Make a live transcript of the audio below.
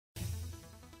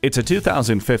It's a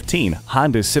 2015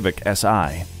 Honda Civic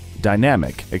Si.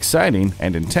 Dynamic, exciting,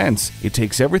 and intense, it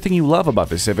takes everything you love about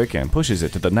the Civic and pushes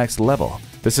it to the next level.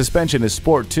 The suspension is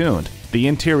sport-tuned, the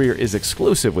interior is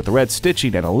exclusive with red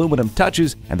stitching and aluminum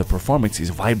touches, and the performance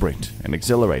is vibrant and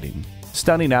exhilarating.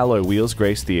 Stunning alloy wheels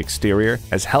grace the exterior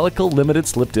as helical limited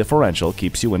slip differential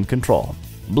keeps you in control.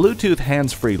 Bluetooth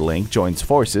hands-free link joins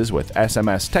forces with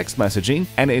SMS text messaging,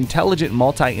 and intelligent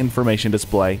multi-information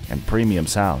display and premium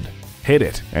sound. Hit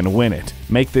it and win it.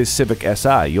 Make this Civic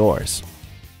Si yours.